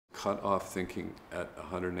cut off thinking at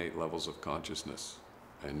 108 levels of consciousness.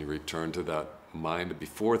 And you return to that mind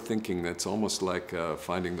before thinking. That's almost like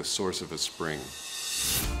finding the source of a spring.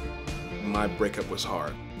 My breakup was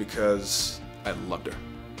hard because I loved her.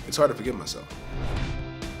 It's hard to forgive myself.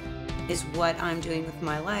 Is what I'm doing with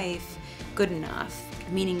my life good enough,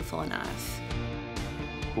 meaningful enough?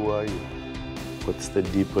 Who are you? What's the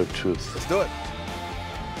deeper truth? Let's do it.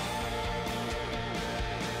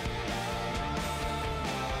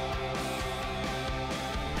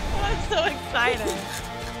 I'm so excited.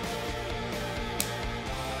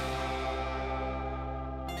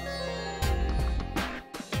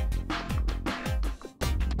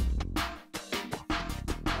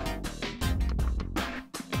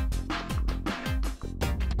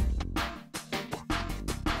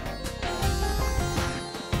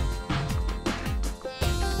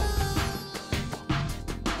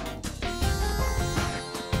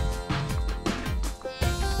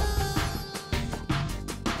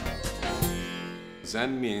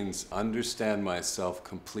 Zen means understand myself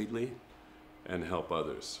completely and help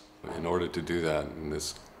others. In order to do that in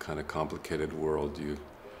this kind of complicated world, you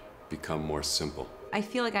become more simple. I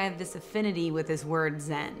feel like I have this affinity with this word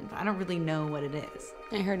Zen, but I don't really know what it is.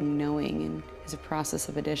 I heard knowing is a process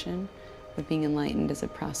of addition, but being enlightened is a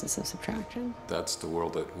process of subtraction. That's the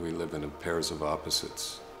world that we live in pairs of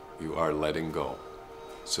opposites. You are letting go.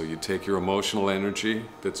 So you take your emotional energy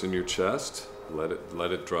that's in your chest, let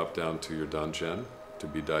it drop down to your dantian to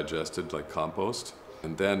be digested like compost,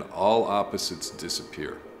 and then all opposites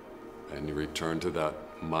disappear. And you return to that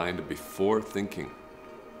mind before thinking.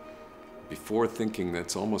 Before thinking,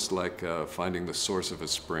 that's almost like finding the source of a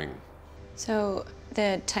spring. So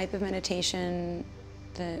the type of meditation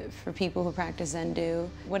for people who practice Zen do,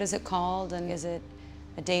 what is it called, and is it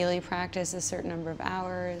a daily practice, a certain number of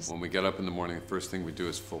hours? When we get up in the morning, the first thing we do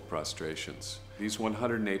is full prostrations. These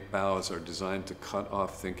 108 bows are designed to cut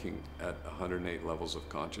off thinking at 108 levels of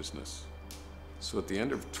consciousness. So at the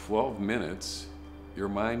end of 12 minutes, your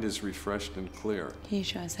mind is refreshed and clear. Can you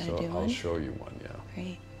show us how to do one? I'll show you one, yeah.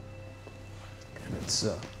 Great. And it's,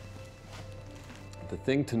 the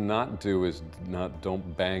thing to not do is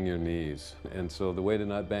don't bang your knees. And so the way to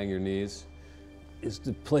not bang your knees is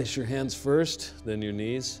to place your hands first, then your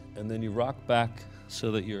knees, and then you rock back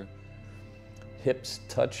so that your hips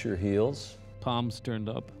touch your heels, palms turned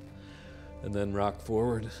up, and then rock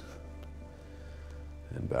forward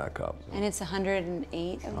and back up. And it's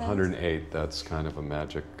 108 of those? 108, that's kind of a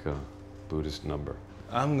magic Buddhist number.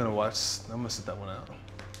 I'm gonna sit that one out.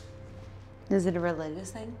 Is it a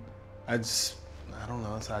religious thing? I don't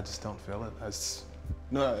know, I just don't feel it.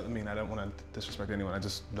 No, I mean, I don't want to disrespect anyone, I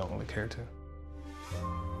just don't really care to.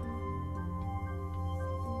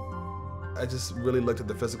 I just really looked at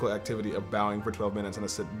the physical activity of bowing for 12 minutes and I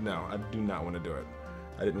said, no, I do not want to do it.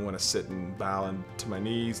 I didn't want to sit and bow to my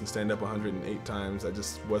knees and stand up 108 times. I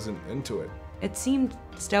just wasn't into it. It seemed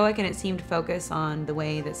stoic and it seemed to focus on the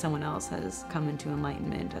way that someone else has come into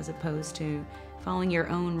enlightenment as opposed to following your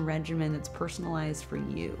own regimen that's personalized for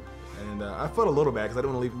you. And I felt a little bad because I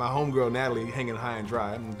didn't want to leave my homegirl Natalie hanging high and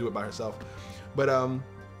dry. I'm going to do it by herself. But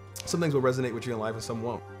some things will resonate with you in life and some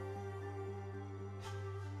won't.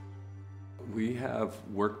 We have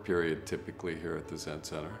work period typically here at the Zen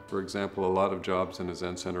Center. For example, a lot of jobs in a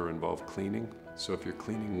Zen Center involve cleaning. So if you're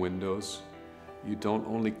cleaning windows, you don't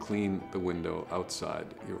only clean the window outside,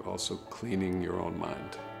 you're also cleaning your own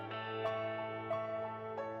mind.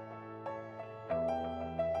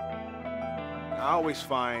 I always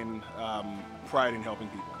find pride in helping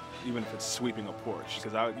people, even if it's sweeping a porch.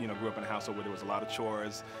 Because I grew up in a household where there was a lot of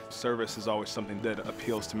chores. Service is always something that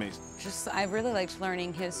appeals to me. I really liked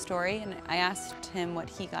learning his story, and I asked him what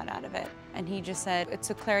he got out of it. And he just said, it's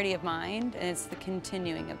a clarity of mind, and it's the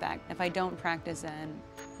continuing of that. If I don't practice Zen,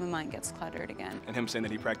 my mind gets cluttered again. And him saying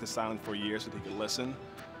that he practiced silence for years so that he could listen,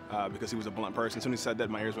 because he was a blunt person. As soon as he said that,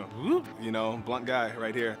 my ears went, whoop, blunt guy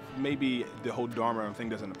right here. Maybe the whole Dharma thing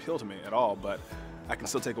doesn't appeal to me at all, but I can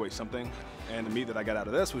still take away something. And the meat that I got out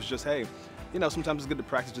of this was just, hey, sometimes it's good to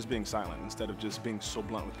practice just being silent instead of just being so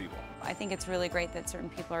blunt with people. I think it's really great that certain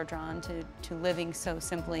people are drawn to living so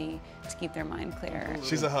simply to keep their mind clear.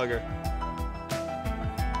 She's a hugger.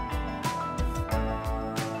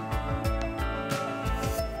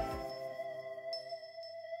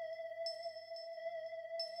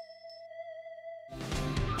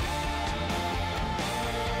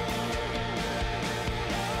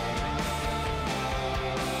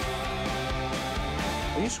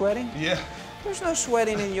 Are you sweating? Yeah. There's no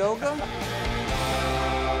sweating in yoga.